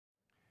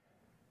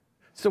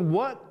So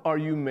what are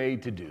you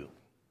made to do?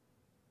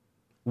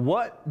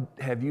 What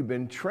have you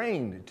been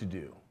trained to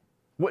do?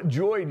 What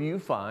joy do you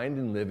find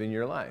in living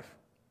your life?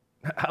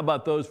 How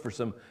about those for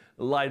some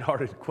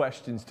lighthearted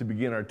questions to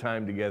begin our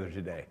time together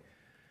today?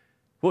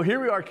 Well,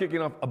 here we are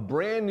kicking off a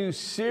brand new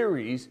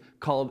series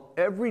called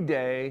Every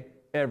Day,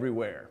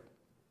 Everywhere.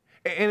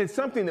 And it's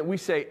something that we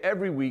say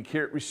every week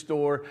here at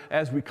Restore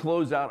as we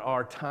close out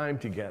our time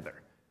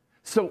together.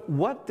 So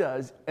what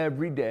does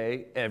every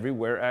day,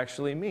 everywhere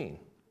actually mean?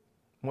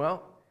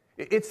 Well,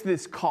 it's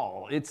this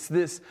call. It's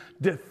this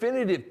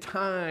definitive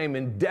time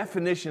and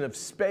definition of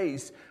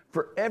space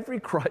for every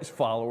Christ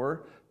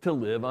follower to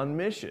live on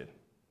mission.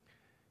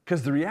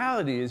 Because the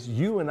reality is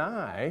you and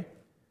I,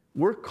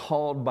 we're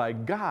called by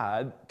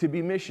God to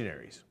be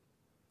missionaries.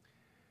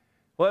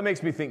 Well, that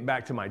makes me think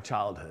back to my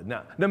childhood.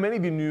 Now many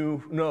of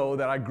you know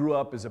that I grew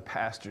up as a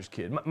pastor's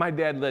kid. My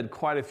dad led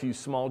quite a few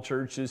small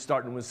churches,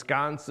 starting in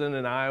Wisconsin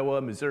and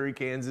Iowa, Missouri,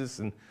 Kansas,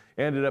 and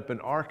ended up in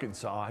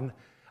Arkansas. And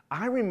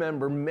I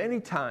remember many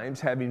times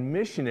having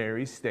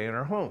missionaries stay in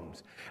our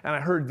homes. And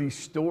I heard these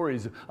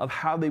stories of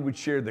how they would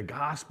share the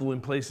gospel in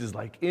places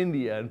like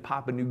India and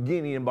Papua New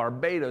Guinea and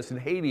Barbados and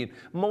Haiti and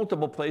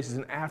multiple places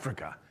in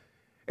Africa.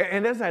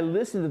 And as I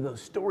listened to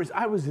those stories,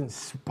 I was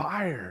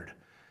inspired,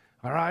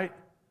 all right?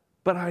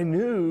 But I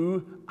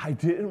knew I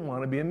didn't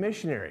want to be a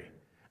missionary.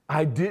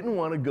 I didn't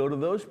want to go to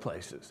those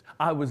places.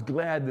 I was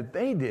glad that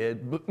they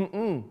did, but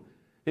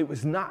it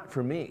was not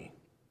for me.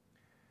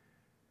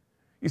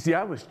 You see,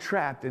 I was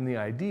trapped in the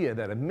idea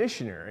that a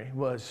missionary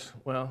was,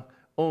 well,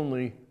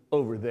 only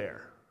over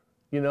there,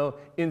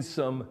 in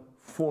some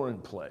foreign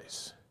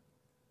place.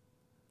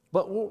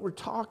 But what we're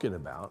talking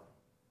about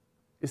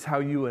is how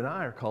you and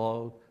I are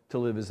called to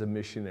live as a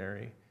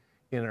missionary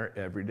in our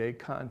everyday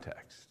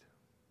context.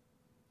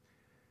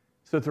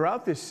 So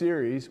throughout this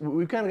series,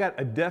 we've kind of got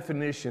a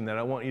definition that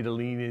I want you to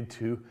lean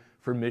into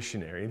for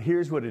missionary. And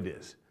here's what it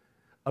is.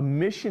 A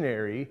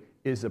missionary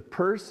is a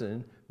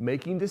person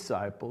making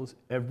disciples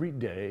every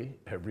day,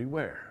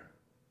 everywhere.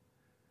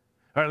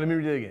 All right, let me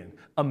read it again.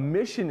 A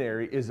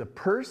missionary is a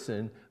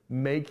person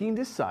making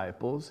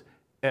disciples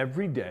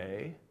every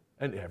day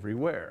and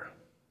everywhere.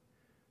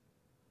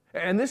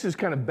 And this is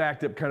kind of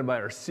backed up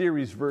by our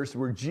series verse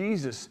where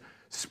Jesus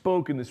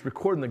spoke in this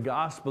recording the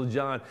Gospel of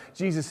John.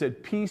 Jesus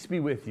said, "Peace be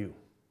with you.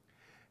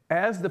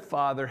 As the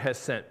Father has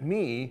sent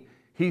me,"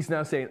 he's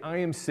now saying, "I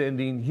am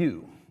sending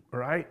you," all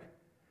right?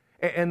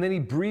 And then he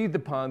breathed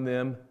upon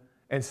them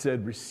and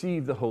said,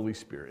 "Receive the Holy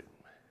Spirit."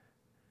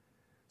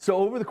 So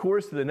over the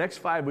course of the next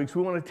 5 weeks,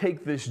 we want to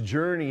take this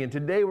journey. And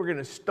today we're going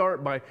to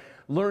start by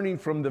learning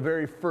from the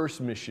very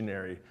first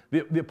missionary,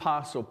 the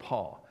Apostle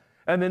Paul.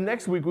 And then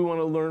next week, we want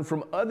to learn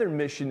from other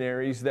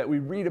missionaries that we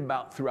read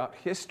about throughout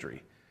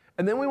history.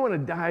 And then we want to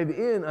dive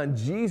in on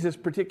Jesus'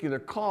 particular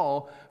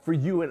call for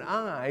you and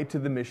I to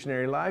the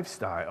missionary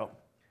lifestyle.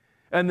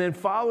 And then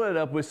follow it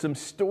up with some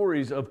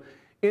stories of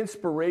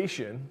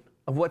inspiration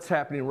of what's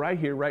happening right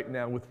here, right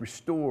now with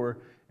Restore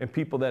and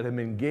people that have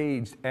been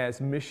engaged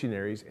as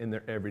missionaries in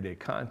their everyday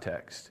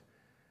context.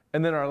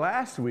 And then our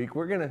last week,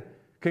 we're going to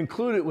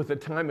conclude it with a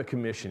time of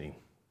commissioning.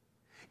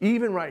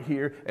 Even right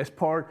here as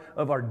part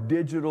of our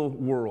digital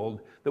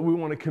world that we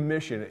want to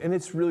commission. And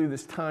it's really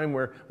this time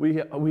where we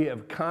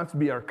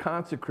are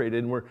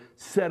consecrated and we're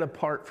set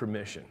apart for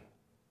mission.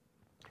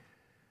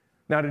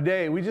 Now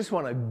today, we just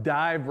want to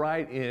dive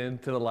right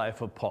into the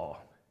life of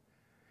Paul.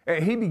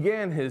 And he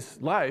began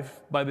his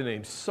life by the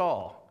name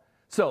Saul.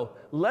 So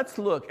let's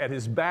look at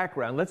his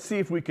background. Let's see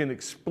if we can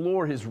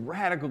explore his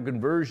radical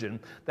conversion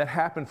that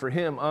happened for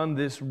him on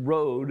this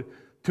road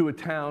to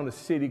a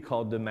city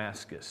called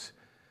Damascus.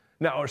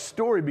 Now, our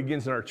story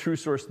begins in our true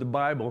source, the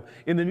Bible,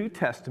 in the New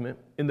Testament,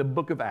 in the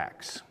book of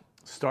Acts.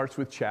 It starts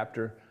with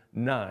chapter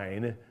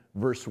 9,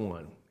 verse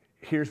 1.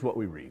 Here's what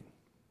we read.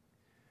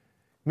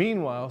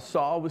 Meanwhile,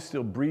 Saul was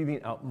still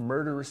breathing out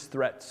murderous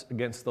threats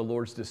against the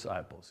Lord's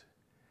disciples.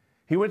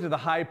 He went to the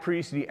high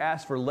priest and he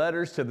asked for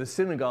letters to the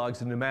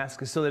synagogues in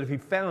Damascus so that if he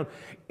found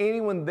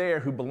anyone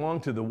there who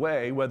belonged to the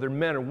way, whether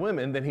men or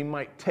women, then he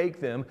might take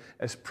them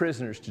as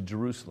prisoners to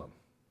Jerusalem.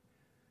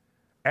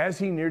 As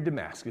he neared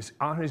Damascus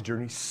on his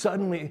journey,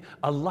 suddenly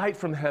a light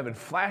from heaven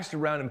flashed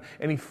around him,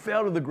 and he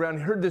fell to the ground.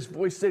 He heard this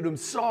voice say to him,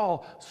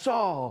 "Saul,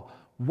 Saul,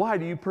 why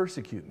do you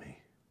persecute me?"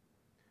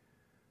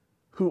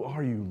 "Who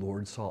are you,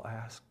 Lord?" Saul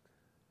asked.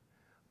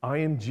 "I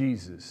am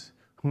Jesus,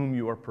 whom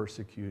you are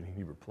persecuting,"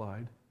 he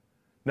replied.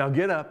 "Now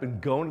get up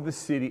and go into the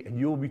city, and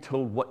you will be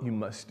told what you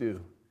must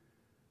do."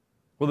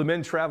 Well, the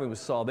men traveling with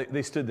Saul,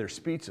 they stood there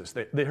speechless.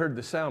 They heard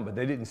the sound, but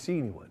they didn't see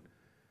anyone.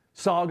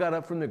 Saul got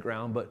up from the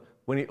ground, but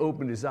when he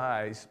opened his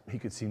eyes, he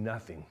could see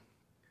nothing.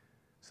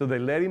 So they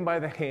led him by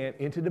the hand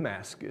into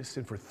Damascus,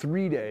 and for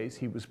 3 days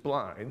he was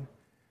blind,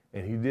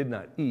 and he did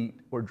not eat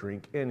or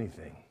drink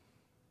anything.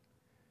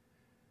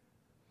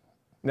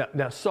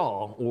 Now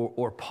Saul,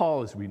 or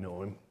Paul as we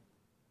know him,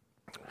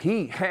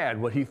 he had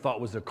what he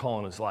thought was a call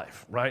in his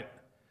life, right?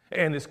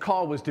 And his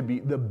call was to be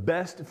the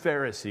best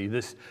Pharisee,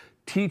 this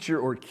teacher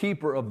or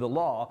keeper of the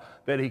law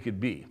that he could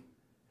be.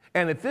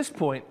 And at this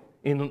point,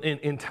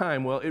 in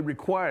time? Well, it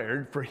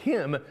required for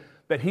him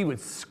that he would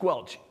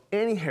squelch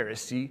any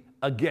heresy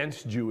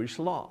against Jewish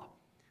law.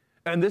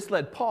 And this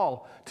led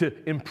Paul to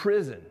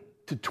imprison,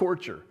 to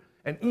torture,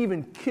 and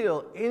even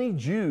kill any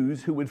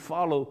Jews who would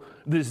follow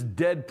this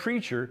dead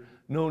preacher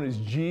known as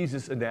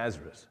Jesus of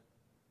Nazareth.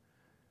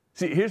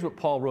 See, here's what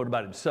Paul wrote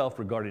about himself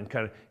regarding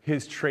kind of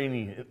his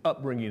training and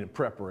upbringing and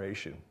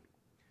preparation.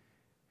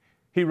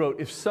 He wrote,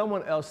 if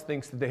someone else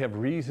thinks that they have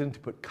reason to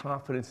put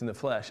confidence in the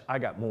flesh, I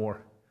got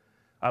more.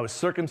 I was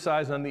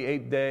circumcised on the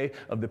 8th day,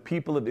 of the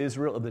people of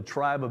Israel, of the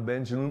tribe of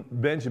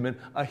Benjamin,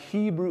 a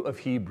Hebrew of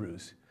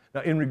Hebrews.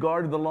 Now, in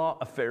regard to the law,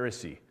 a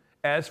Pharisee.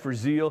 As for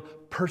zeal,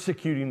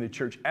 persecuting the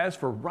church. As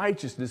for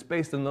righteousness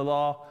based on the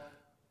law,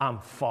 I'm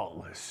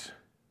faultless.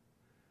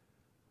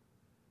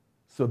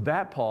 So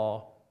that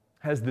Paul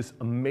has this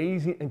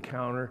amazing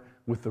encounter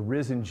with the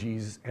risen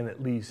Jesus, and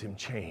it leaves him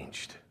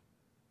changed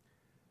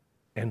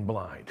and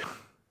blind.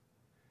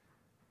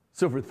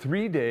 So for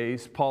 3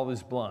 days, Paul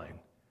is blind,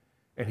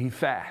 and he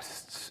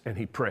fasts and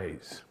he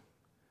prays.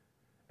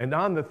 And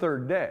on the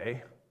 3rd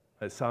day,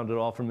 that sounded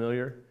all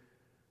familiar,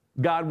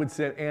 God would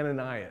send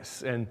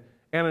Ananias, and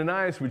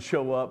Ananias would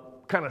show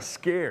up kind of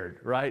scared,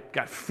 right?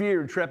 Got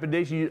fear and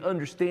trepidation. You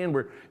understand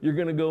where you're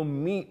going to go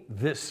meet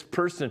this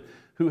person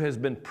who has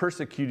been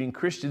persecuting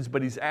Christians,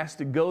 but he's asked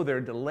to go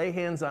there to lay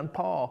hands on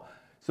Paul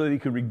so that he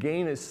could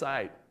regain his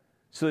sight,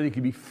 so that he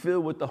could be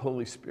filled with the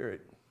Holy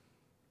Spirit.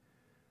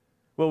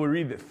 Well, we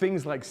read that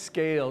things like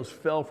scales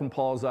fell from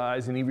Paul's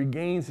eyes and he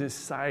regains his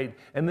sight.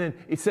 And then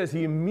it says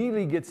he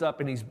immediately gets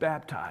up and he's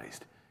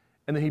baptized.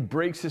 And then he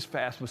breaks his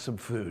fast with some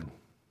food.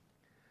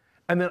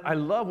 And then I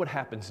love what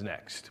happens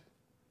next.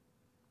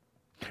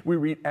 We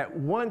read, at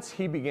once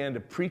he began to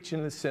preach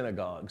in the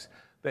synagogues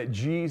that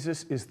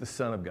Jesus is the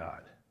Son of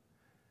God.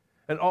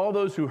 And all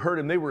those who heard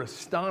him, they were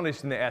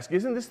astonished, and they asked,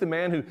 isn't this the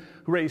man who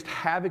raised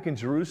havoc in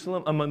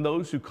Jerusalem among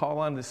those who call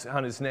on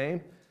his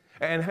name?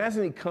 And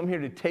hasn't he come here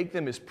to take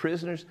them as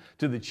prisoners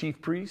to the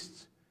chief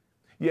priests?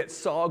 Yet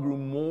Saul grew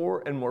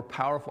more and more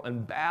powerful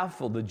and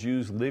baffled the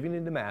Jews living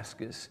in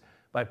Damascus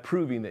by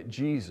proving that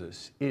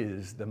Jesus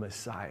is the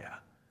Messiah.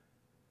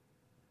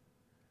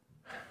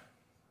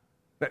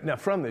 Now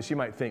from this, you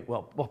might think,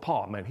 well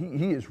Paul, man,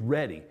 he is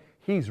ready.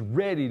 He's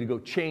ready to go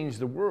change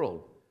the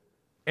world.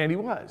 And he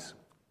was.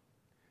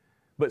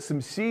 But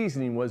some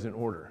seasoning was in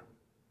order.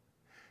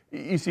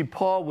 You see,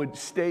 Paul would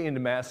stay in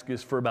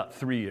Damascus for about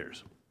 3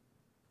 years.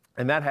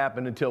 And that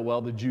happened until,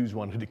 well, the Jews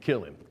wanted to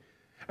kill him.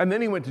 And then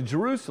he went to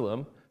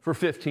Jerusalem for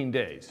 15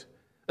 days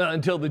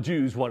until the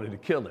Jews wanted to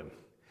kill him.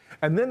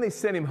 And then they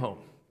sent him home,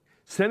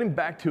 sent him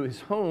back to his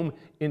home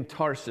in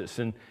Tarsus.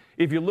 And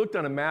if you looked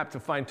on a map to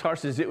find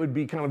Tarsus, it would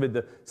be kind of at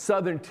the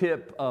southern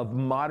tip of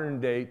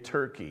modern-day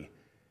Turkey.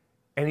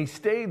 And he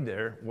stayed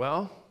there,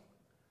 well,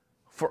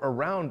 for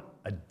around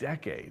a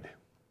decade.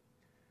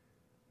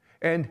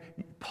 And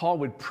Paul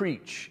would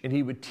preach and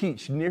he would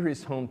teach near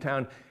his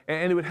hometown,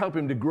 and it would help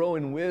him to grow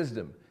in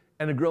wisdom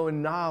and to grow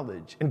in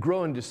knowledge and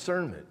grow in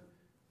discernment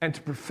and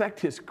to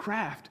perfect his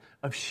craft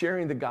of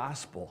sharing the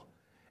gospel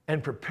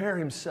and prepare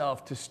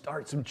himself to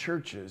start some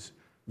churches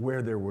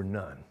where there were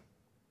none.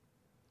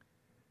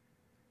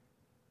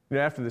 You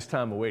know, after this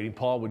time of waiting,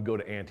 Paul would go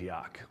to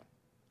Antioch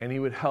and he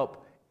would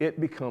help it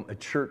become a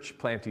church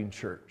planting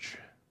church.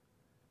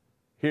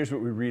 Here's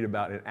what we read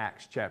about in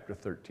Acts chapter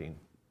 13.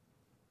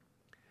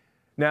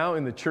 Now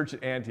in the church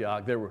at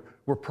Antioch, there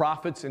were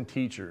prophets and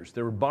teachers.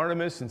 There were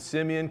Barnabas and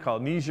Simeon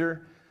called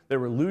Niger. There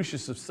were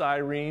Lucius of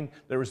Cyrene.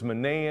 There was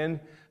Manaen,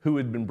 who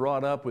had been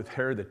brought up with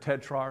Herod the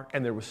Tetrarch.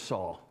 And there was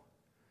Saul.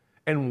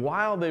 And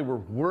while they were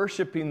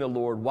worshiping the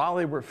Lord, while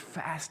they were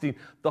fasting,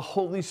 the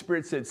Holy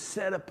Spirit said,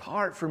 set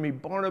apart for me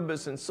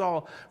Barnabas and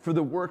Saul for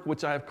the work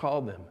which I have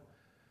called them.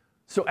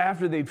 So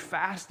after they'd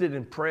fasted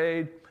and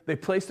prayed, they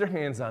placed their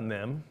hands on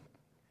them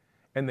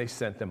and they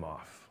sent them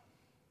off.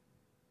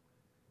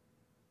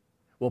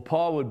 Well,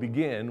 Paul would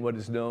begin what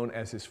is known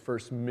as his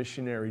first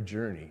missionary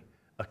journey,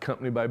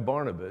 accompanied by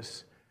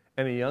Barnabas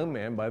and a young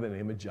man by the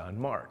name of John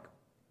Mark.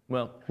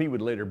 Well, he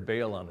would later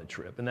bail on the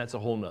trip, and that's a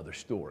whole nother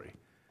story.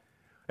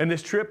 And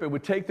this trip, it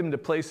would take them to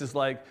places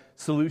like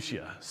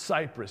Seleucia,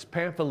 Cyprus,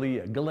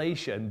 Pamphylia,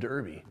 Galatia, and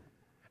Derbe.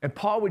 And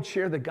Paul would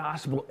share the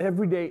gospel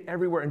every day,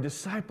 everywhere, and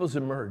disciples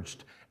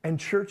emerged, and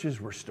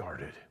churches were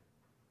started.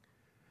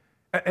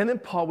 And then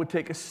Paul would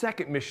take a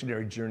second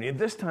missionary journey, and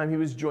this time he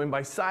was joined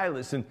by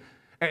Silas, and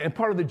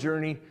part of the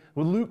journey,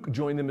 well, Luke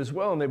joined them as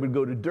well, and they would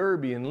go to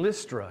Derbe and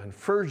Lystra and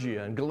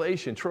Phrygia and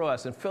Galatia and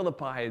Troas and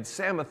Philippi and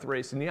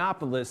Samothrace and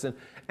Neapolis and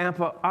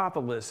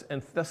Amphipolis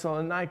and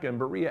Thessalonica and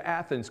Berea,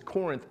 Athens,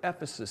 Corinth,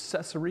 Ephesus,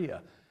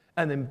 Caesarea,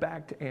 and then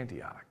back to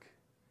Antioch.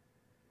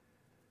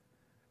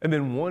 And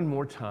then one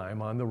more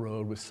time on the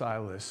road with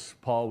Silas,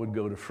 Paul would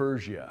go to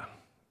Phrygia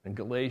and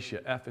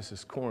Galatia,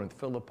 Ephesus, Corinth,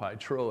 Philippi,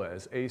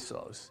 Troas,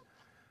 Assos,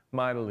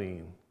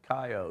 Mytilene,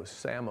 Chios,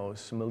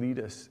 Samos,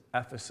 Miletus,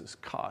 Ephesus,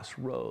 Kos,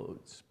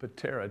 Rhodes,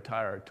 Patera,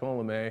 Tyre,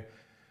 Ptolemy,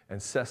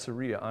 and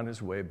Caesarea on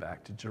his way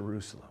back to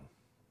Jerusalem.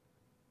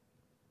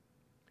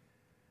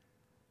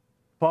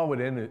 Paul would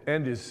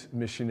end his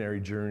missionary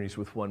journeys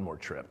with one more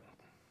trip.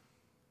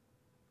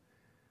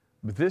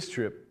 But this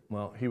trip,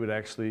 well, he would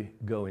actually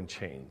go in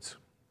chains.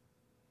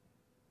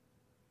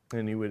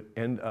 And he would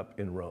end up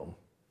in Rome,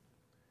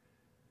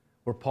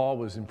 where Paul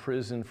was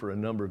imprisoned for a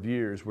number of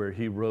years, where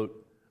he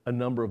wrote a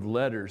number of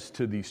letters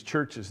to these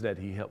churches that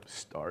he helped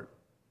start.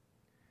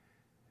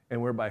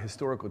 And where by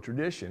historical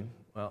tradition,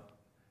 well,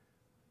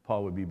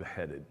 Paul would be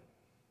beheaded.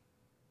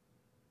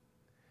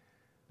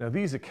 Now,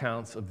 these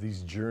accounts of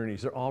these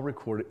journeys are all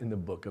recorded in the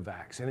book of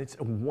Acts, and it's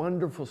a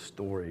wonderful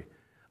story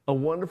of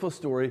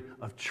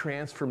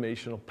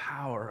transformational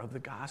power of the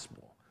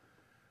gospel.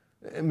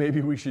 And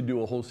maybe we should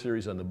do a whole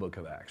series on the book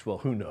of Acts. Well,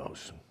 who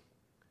knows?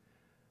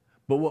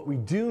 But what we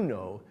do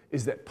know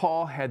is that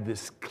Paul had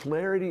this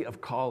clarity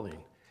of calling,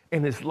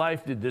 and his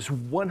life did this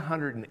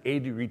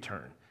 180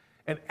 return.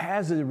 And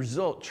as a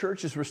result,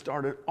 churches were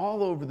started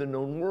all over the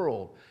known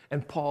world.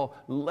 And Paul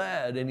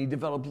led, and he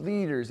developed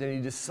leaders, and he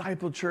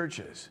discipled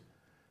churches.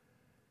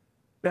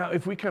 Now,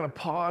 if we kind of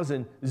pause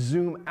and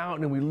zoom out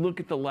and we look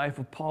at the life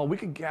of Paul, we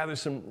could gather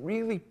some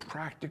really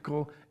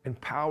practical and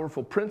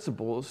powerful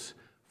principles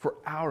for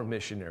our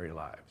missionary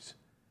lives.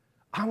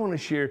 I want to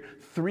share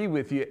 3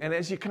 with you. And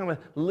as you kind of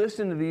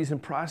listen to these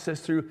and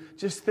process through,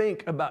 just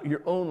think about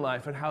your own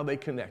life and how they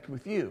connect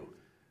with you.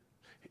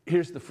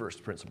 Here's the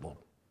first principle.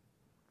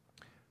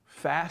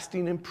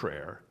 Fasting and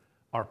prayer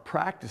are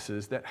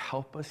practices that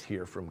help us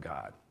hear from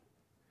God.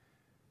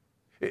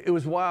 It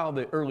was while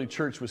the early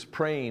church was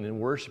praying and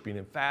worshiping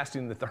and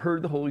fasting that they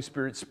heard the Holy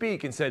Spirit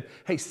speak and said,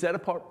 hey, set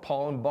apart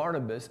Paul and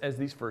Barnabas as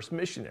these first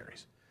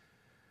missionaries.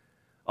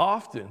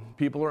 Often,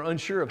 people are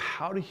unsure of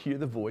how to hear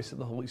the voice of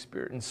the Holy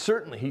Spirit, and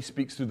certainly he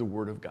speaks through the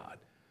Word of God.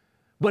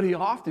 But he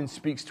often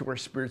speaks to our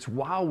spirits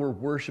while we're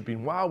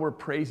worshiping, while we're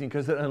praising,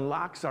 because it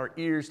unlocks our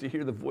ears to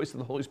hear the voice of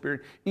the Holy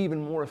Spirit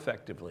even more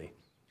effectively.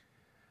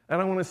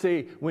 And I want to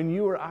say, when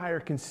you or I are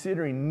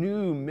considering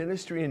new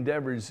ministry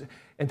endeavors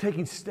and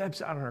taking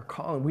steps out on our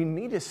calling, we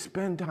need to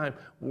spend time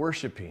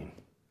worshiping,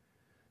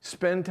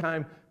 spend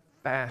time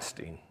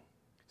fasting,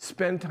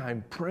 spend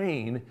time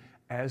praying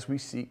as we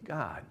seek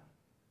God.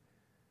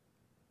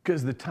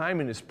 Because the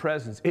time in His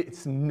presence,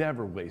 it's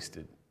never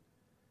wasted.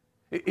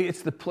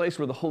 It's the place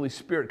where the Holy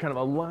Spirit kind of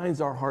aligns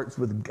our hearts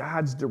with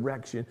God's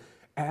direction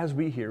as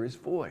we hear His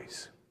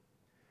voice.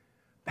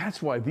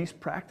 That's why these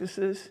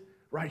practices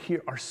right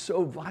here are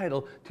so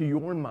vital to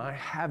your and my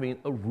having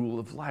a rule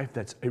of life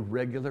that's a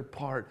regular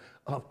part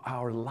of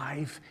our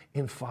life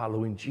in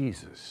following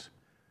Jesus.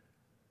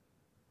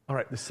 All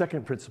right, the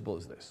second principle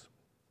is this.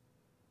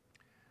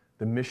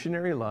 The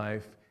missionary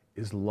life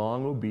is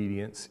long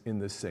obedience in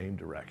the same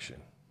direction.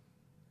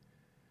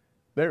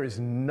 There is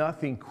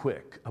nothing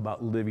quick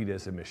about living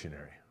as a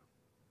missionary.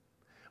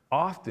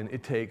 Often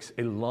it takes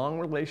a long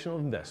relational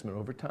investment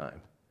over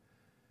time.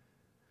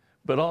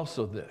 But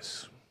also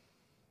this.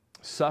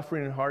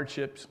 Suffering and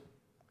hardships,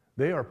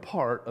 they are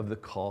part of the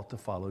call to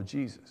follow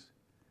Jesus.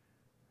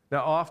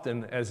 Now,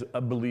 often as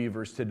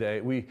believers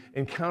today, we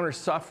encounter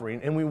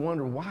suffering and we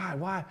wonder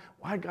why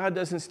God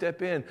doesn't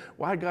step in,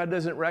 why God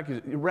doesn't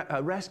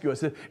rescue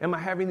us. Am I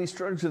having these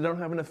struggles because I don't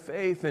have enough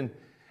faith? And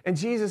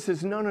Jesus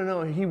says,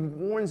 no. He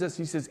warns us.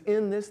 He says,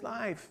 in this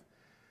life,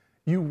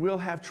 you will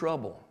have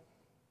trouble.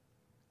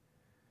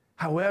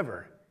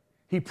 However,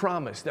 He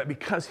promised that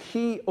because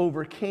He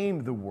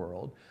overcame the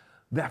world,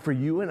 that for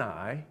you and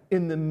I,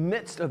 in the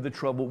midst of the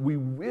trouble, we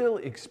will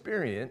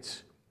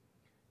experience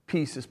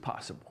peace as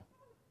possible.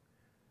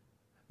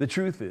 The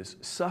truth is,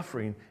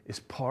 suffering is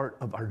part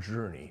of our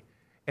journey,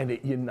 and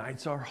it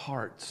unites our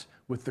hearts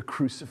with the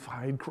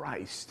crucified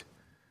Christ.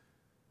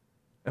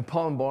 And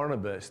Paul and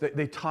Barnabas,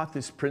 they taught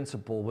this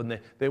principle when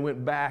they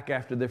went back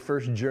after their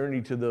first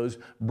journey to those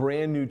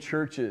brand new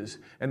churches,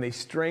 and they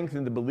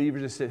strengthened the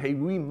believers and said, hey,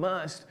 we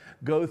must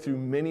go through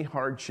many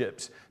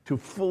hardships to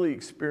fully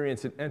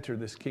experience and enter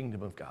this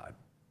kingdom of God.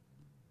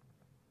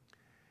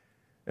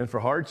 And for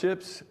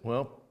hardships,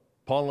 well,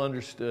 Paul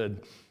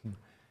understood.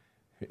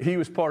 He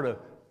was part of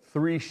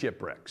 3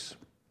 shipwrecks,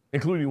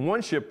 including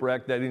one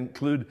shipwreck that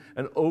included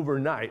an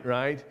overnight,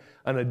 right,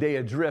 on a day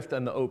adrift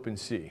on the open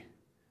sea.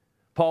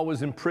 Paul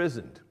was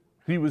imprisoned.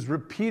 He was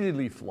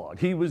repeatedly flogged.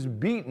 He was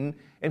beaten,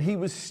 and he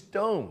was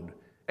stoned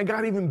and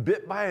got even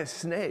bit by a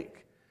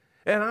snake.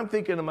 And I'm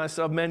thinking to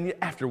myself, man,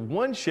 after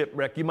one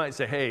shipwreck, you might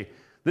say, hey,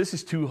 this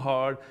is too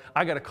hard.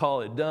 I got to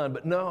call it done.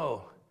 But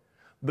no,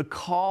 the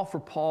call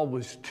for Paul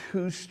was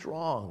too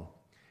strong,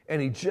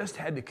 and he just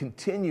had to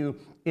continue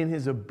in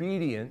his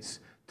obedience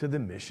to the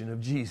mission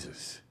of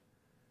Jesus.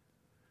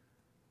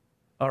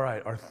 All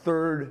right, our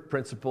third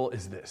principle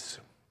is this.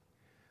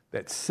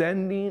 That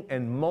sending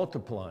and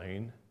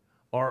multiplying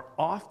are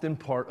often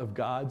part of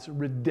God's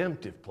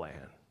redemptive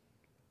plan.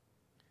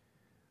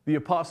 The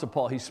Apostle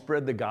Paul, he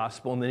spread the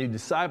gospel, and then he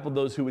discipled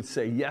those who would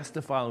say yes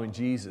to following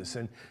Jesus.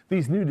 And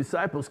these new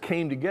disciples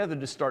came together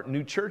to start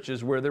new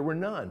churches where there were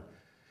none.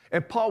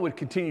 And Paul would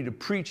continue to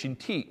preach and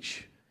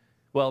teach.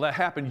 Well, that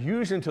happened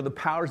usually until the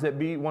powers that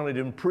be wanted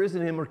to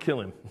imprison him or kill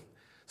him.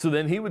 So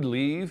then he would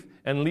leave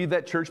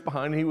that church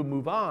behind, and he would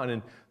move on.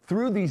 And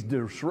through these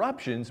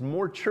disruptions,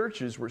 more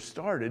churches were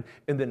started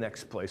in the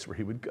next place where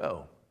he would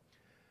go.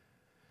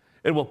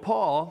 And well,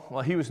 Paul,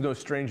 well, he was no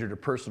stranger to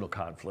personal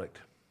conflict.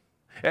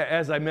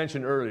 As I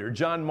mentioned earlier,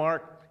 John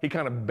Mark, he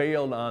kind of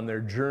bailed on their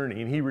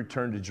journey and he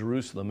returned to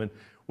Jerusalem. And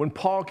when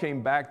Paul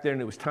came back there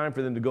and it was time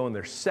for them to go on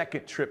their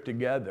second trip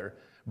together,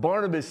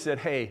 Barnabas said,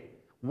 hey,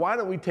 why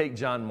don't we take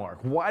John Mark?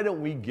 Why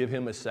don't we give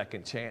him a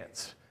second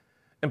chance?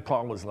 And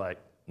Paul was like,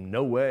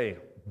 no way.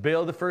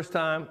 Bailed the first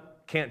time,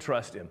 can't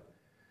trust him.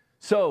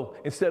 So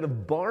instead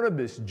of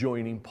Barnabas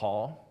joining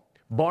Paul,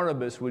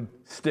 Barnabas would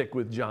stick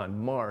with John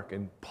Mark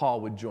and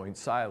Paul would join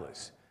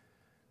Silas.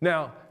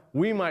 Now,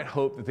 we might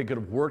hope that they could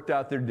have worked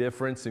out their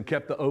difference and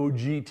kept the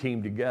OG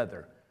team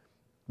together.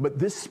 But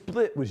this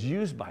split was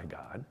used by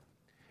God,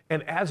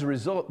 and as a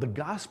result, the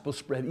gospel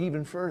spread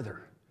even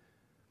further.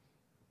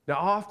 Now,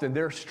 often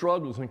there are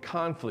struggles and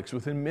conflicts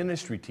within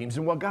ministry teams,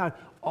 and while God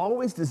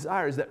always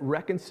desires that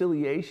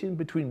reconciliation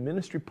between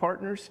ministry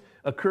partners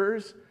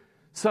occurs,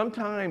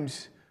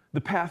 sometimes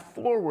the path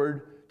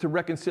forward to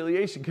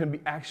reconciliation can be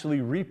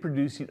actually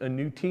reproducing a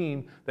new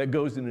team that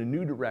goes in a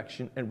new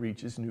direction and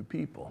reaches new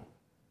people.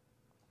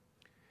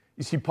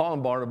 You see, Paul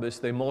and Barnabas,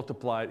 they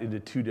multiplied into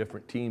two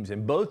different teams,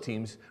 and both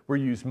teams were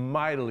used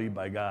mightily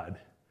by God.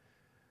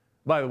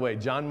 By the way,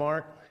 John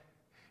Mark,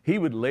 he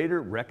would later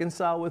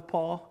reconcile with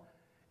Paul,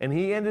 and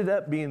he ended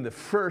up being the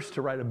first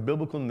to write a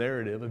biblical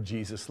narrative of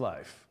Jesus'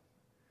 life.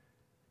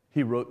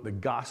 He wrote the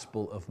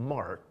Gospel of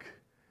Mark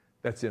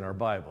that's in our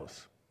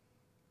Bibles.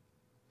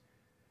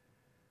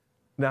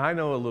 Now, I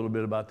know a little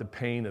bit about the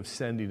pain of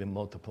sending and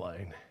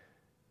multiplying.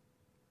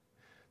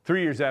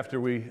 3 years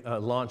after we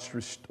launched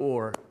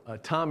Restore,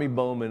 Tommy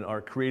Bowman,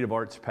 our creative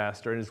arts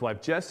pastor, and his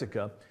wife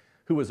Jessica,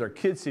 who was our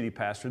Kid City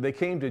pastor, they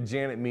came to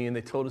Janet and me and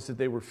they told us that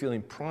they were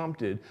feeling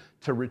prompted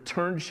to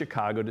return to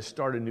Chicago to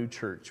start a new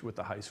church with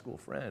a high school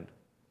friend.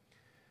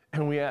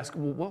 And we asked,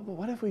 well,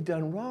 what have we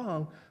done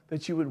wrong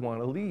that you would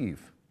want to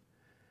leave?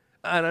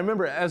 And I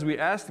remember as we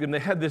asked them, they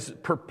had this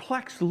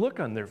perplexed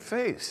look on their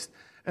face.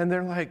 And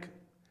they're like,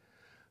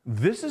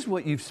 this is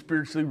what you've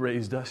spiritually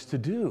raised us to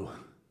do.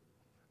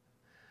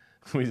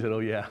 We said, oh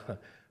yeah,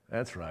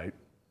 that's right.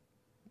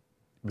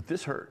 But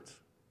this hurts.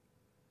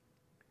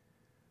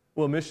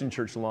 Well, Mission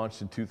Church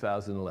launched in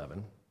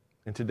 2011,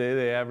 and today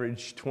they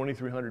average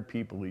 2,300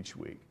 people each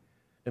week.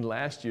 And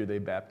last year they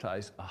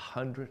baptized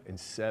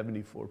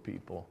 174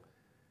 people. I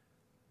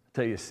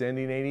tell you,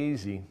 sending ain't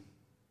easy,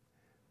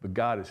 but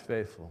God is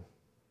faithful.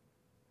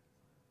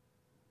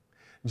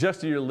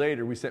 Just a year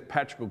later, we sent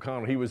Patrick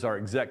O'Connell, he was our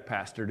exec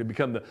pastor, to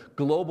become the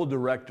global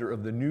director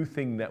of the New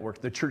Thing Network,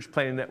 the church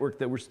planting network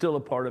that we're still a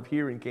part of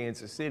here in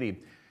Kansas City.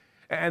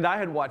 And I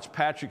had watched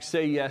Patrick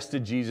say yes to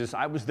Jesus.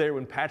 I was there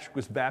when Patrick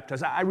was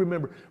baptized. I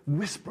remember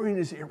whispering in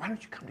his ear, why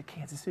don't you come to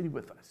Kansas City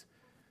with us?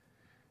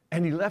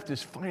 And he left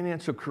his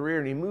financial career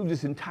and he moved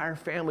his entire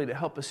family to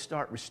help us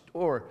start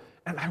Restore.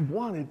 And I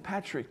wanted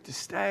Patrick to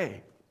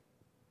stay.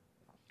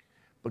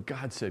 But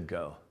God said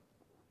go.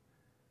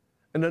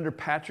 And under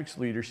Patrick's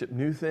leadership,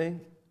 New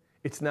Thing,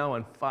 it's now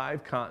on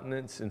 5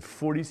 continents in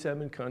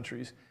 47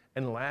 countries.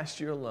 And last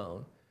year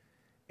alone,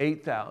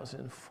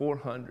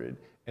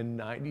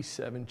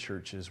 8,497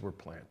 churches were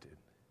planted.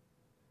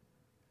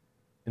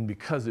 And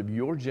because of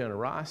your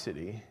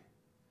generosity,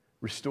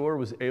 Restore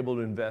was able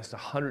to invest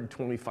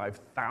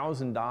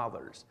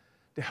 $125,000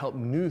 to help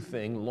New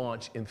Thing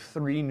launch in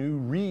 3 new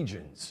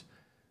regions: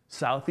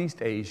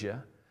 Southeast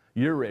Asia,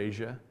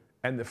 Eurasia,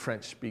 and the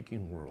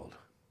French-speaking world.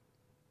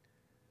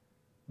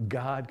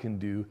 God can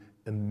do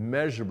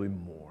immeasurably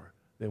more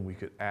than we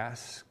could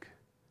ask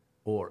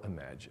or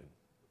imagine.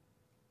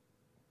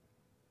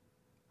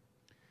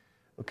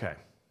 Okay,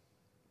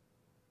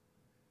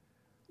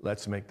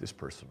 let's make this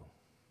personal.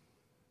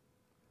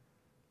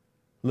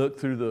 Look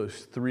through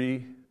those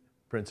 3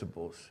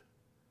 principles,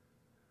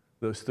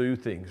 those 3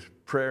 things: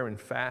 prayer and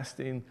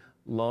fasting,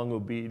 long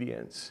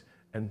obedience,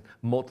 and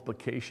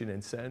multiplication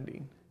and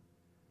sending.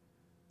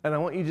 And I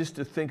want you just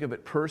to think of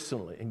it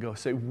personally and go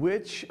say,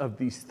 which of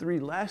these 3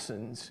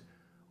 lessons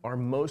are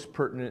most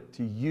pertinent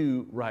to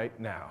you right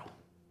now?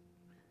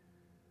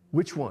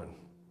 Which one?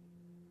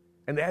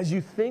 And as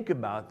you think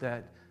about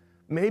that,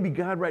 maybe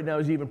God right now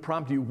is even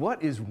prompting you,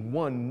 what is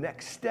one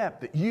next step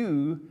that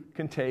you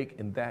can take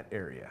in that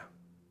area?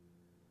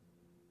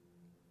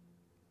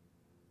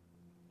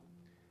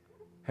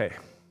 Hey,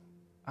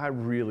 I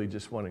really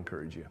just want to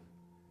encourage you.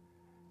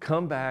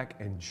 Come back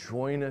and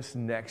join us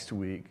next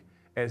week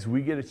as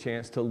we get a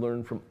chance to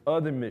learn from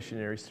other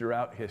missionaries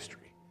throughout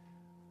history.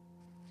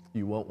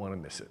 You won't want to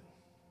miss it.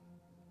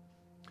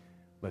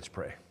 Let's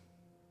pray.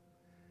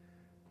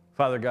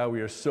 Father God,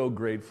 we are so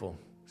grateful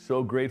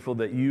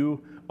that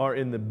you are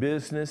in the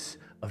business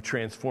of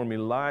transforming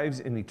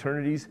lives and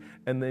eternities,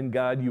 and then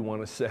God, you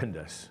want to send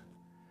us.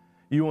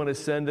 You want to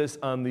send us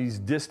on these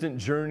distant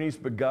journeys,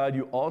 but God,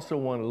 you also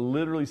want to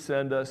literally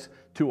send us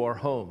to our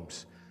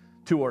homes,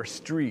 to our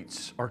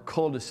streets, our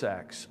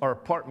cul-de-sacs, our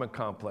apartment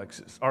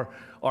complexes,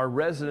 our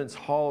residence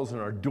halls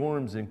and our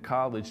dorms in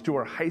college, to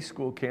our high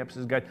school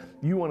campuses. God,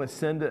 you want to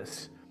send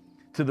us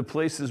to the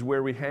places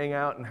where we hang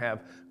out and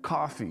have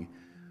coffee,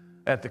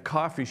 at the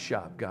coffee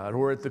shop, God,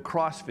 or at the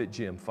CrossFit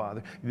gym,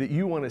 Father, that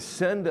you want to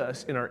send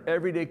us in our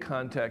everyday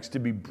context to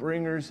be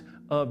bringers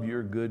of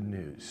your good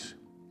news.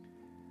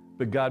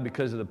 But God,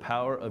 because of the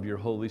power of your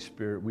Holy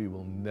Spirit, we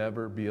will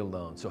never be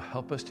alone. So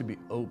help us to be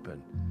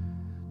open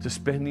to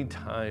spending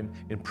time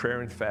in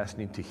prayer and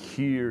fasting to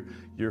hear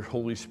your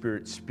Holy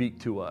Spirit speak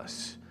to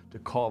us, to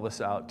call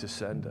us out, to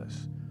send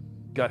us.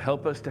 God,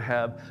 help us to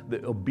have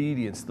the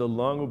obedience, the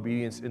long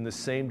obedience in the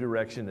same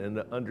direction, and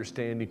the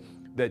understanding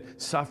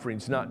that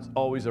suffering's not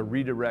always a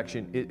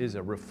redirection, it is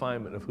a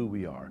refinement of who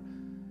we are.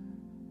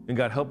 And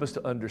God, help us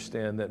to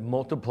understand that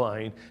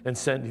multiplying and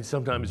sending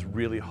sometimes is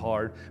really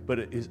hard, but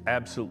it is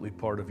absolutely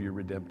part of your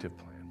redemptive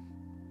plan.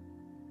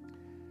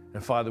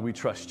 And Father, we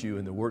trust you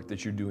in the work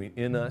that you're doing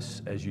in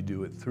us as you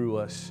do it through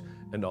us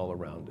and all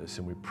around us.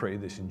 And we pray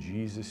this in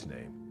Jesus'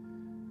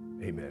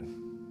 name. Amen.